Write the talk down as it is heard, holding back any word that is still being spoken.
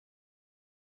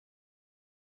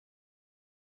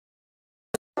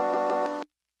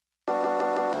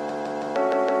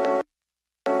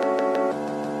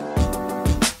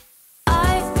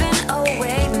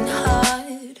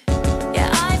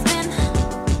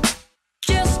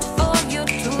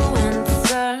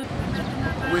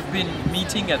been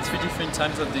meeting at 3 different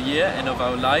times of the year and of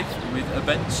our life with a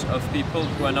bunch of people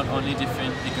who are not only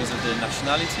different because of their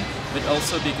nationality, but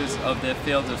also because of their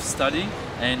field of study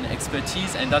and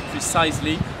expertise, and that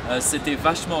precisely, c'était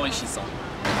vachement enrichissant.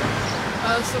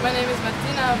 So my name is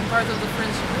Martina, I'm part of the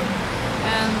French group,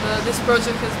 and this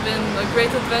project has been a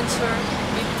great adventure.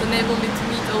 It enabled me to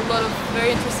meet a lot of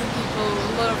very interesting people,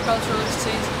 a lot of cultural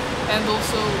exchange, and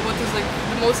also what is like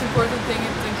the most important thing,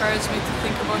 it encouraged me to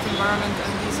think about environment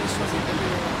and these issues in every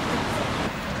way.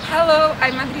 Hello,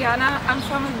 I'm Adriana, I'm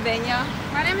from Albania.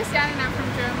 My name is Jan and I'm from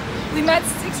Germany. We met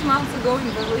 6 months ago in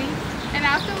Berlin. And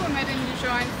after we met in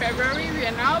Dijon in February, we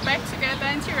are now back together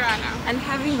in Tirana. And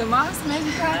having the most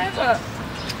amazing time ever!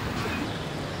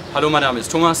 Hello, my name is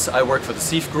Thomas, I work for the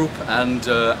CEF group, and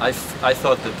I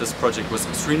thought that this project was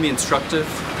extremely instructive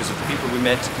because of the people we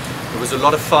met. It was a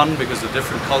lot of fun because of the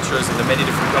different cultures and the many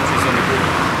different countries on the group.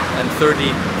 And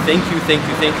thirdly, thank you,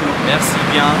 merci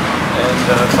bien, and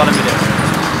fala middag.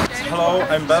 Hello,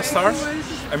 I'm Bastar.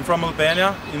 I'm from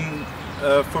Albania.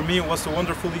 For me, it was a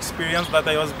wonderful experience that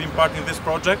I was being part in this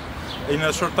project. In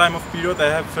a short time of period,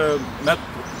 I have met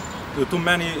too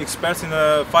many experts in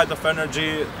the fight of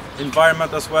energy,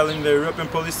 environment, as well in the European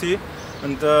policy.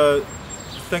 And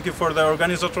thank you for the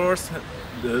organizers.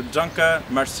 Danke,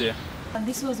 merci.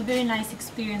 This was a very nice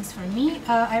experience for me.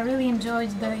 I really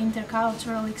enjoyed the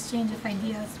intercultural exchange of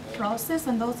ideas process,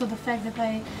 and also the fact that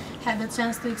I had the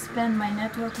chance to expand my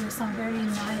network with some very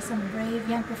nice and brave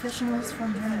young professionals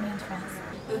from Germany and France.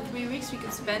 The 3 weeks we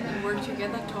could spend and work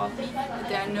together taught me that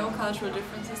there are no cultural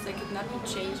differences that could not be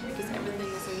changed because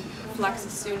everything is in flux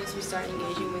as soon as we start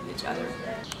engaging with each other.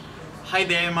 Hi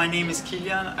there, my name is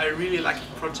Kilian. I really like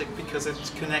the project because it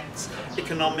connects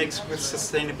economics with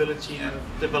sustainability and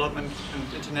development and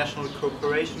international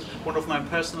cooperation. One of my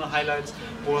personal highlights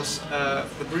was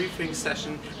the briefing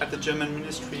session at the German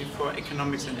Ministry for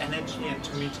Economics and Energy, and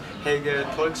to meet Helge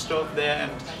Tolksdorf there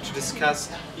and to discuss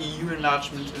EU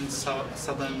enlargement in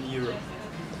Southern Europe.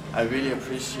 I really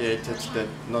appreciated that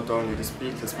not only the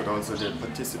speakers but also the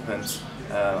participants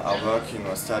are working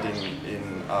or studying in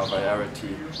a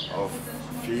variety of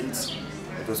fields.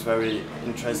 It was very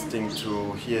interesting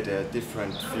to hear their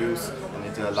different views, and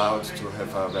it allowed to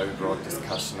have a very broad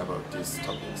discussion about these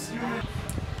topics.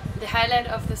 The highlight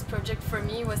of this project for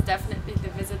me was definitely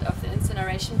the visit of the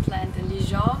incineration plant in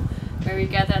Dijon, where we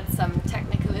gathered some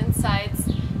technical insights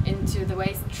into the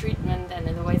waste treatment and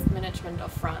in the waste management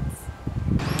of France.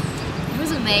 It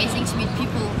was amazing to meet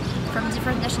people from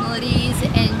different nationalities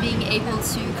and being able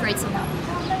to create some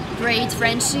great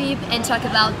friendship and talk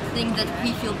about things that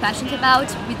we feel passionate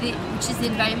about, which is the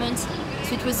environment.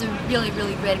 So it was a really,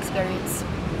 really great experience.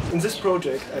 In this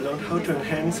project, I learned how to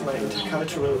enhance my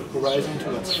intercultural horizon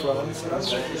towards France and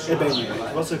Albania.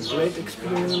 It was a great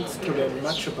experience to learn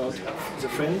much about the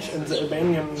French and the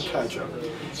Albanian culture.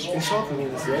 In short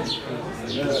means that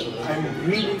I'm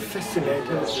really fascinated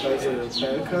by the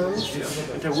Balkans,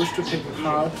 and I wish to take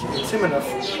part in similar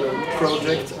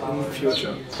projects in the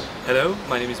future. Hello,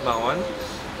 my name is Marwan.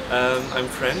 I'm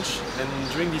French, and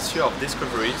during this year of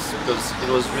discoveries, because it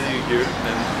was really good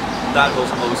and that was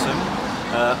awesome,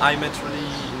 I met really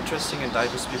interesting and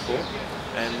diverse people,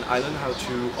 and I learned how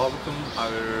to overcome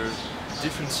our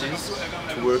differences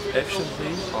to work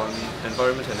efficiently on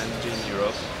environment and energy in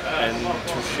Europe and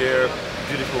to share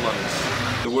beautiful moments.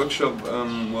 The workshop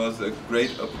was a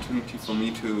great opportunity for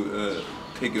me to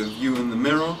take a view in the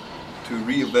mirror, to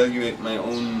re-evaluate my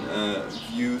own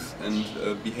views and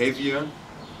behavior.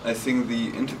 I think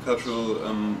the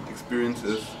intercultural experience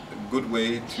is a good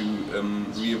way to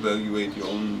re-evaluate your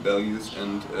own values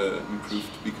and improve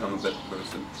to become a better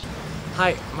person.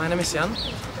 Hi, my name is Jan,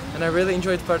 and I really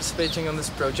enjoyed participating on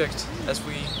this project as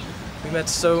we met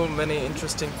so many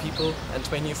interesting people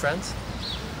and many new friends.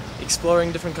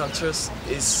 Exploring different cultures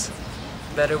is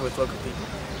better with local people.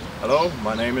 Hello,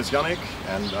 my name is Yannick,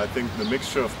 and I think the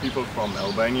mixture of people from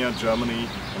Albania, Germany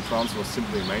and France was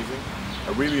simply amazing.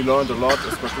 I really learned a lot,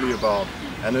 especially about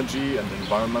energy and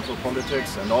environmental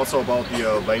politics, and also about the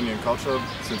Albanian culture,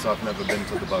 since I've never been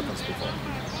to the Balkans before.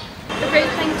 A great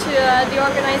thank to the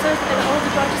organizers and all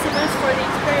the participants for the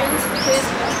experience, because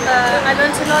I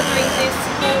learned a lot during these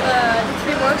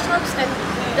 3 workshops, and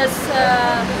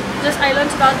I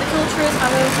learned about the cultures, I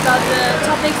learned about the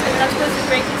topics, and that was a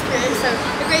great experience, so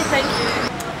a great thank you.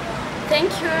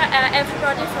 Thank you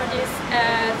everybody for this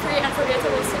 3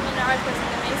 unforgettable seminar. It was an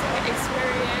amazing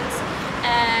experience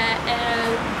and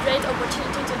a great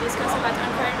opportunity to discuss about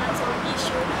environmental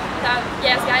issues.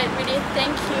 Yes guys, really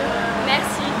thank you,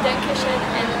 merci, dankeschön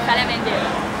and fala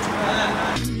middag.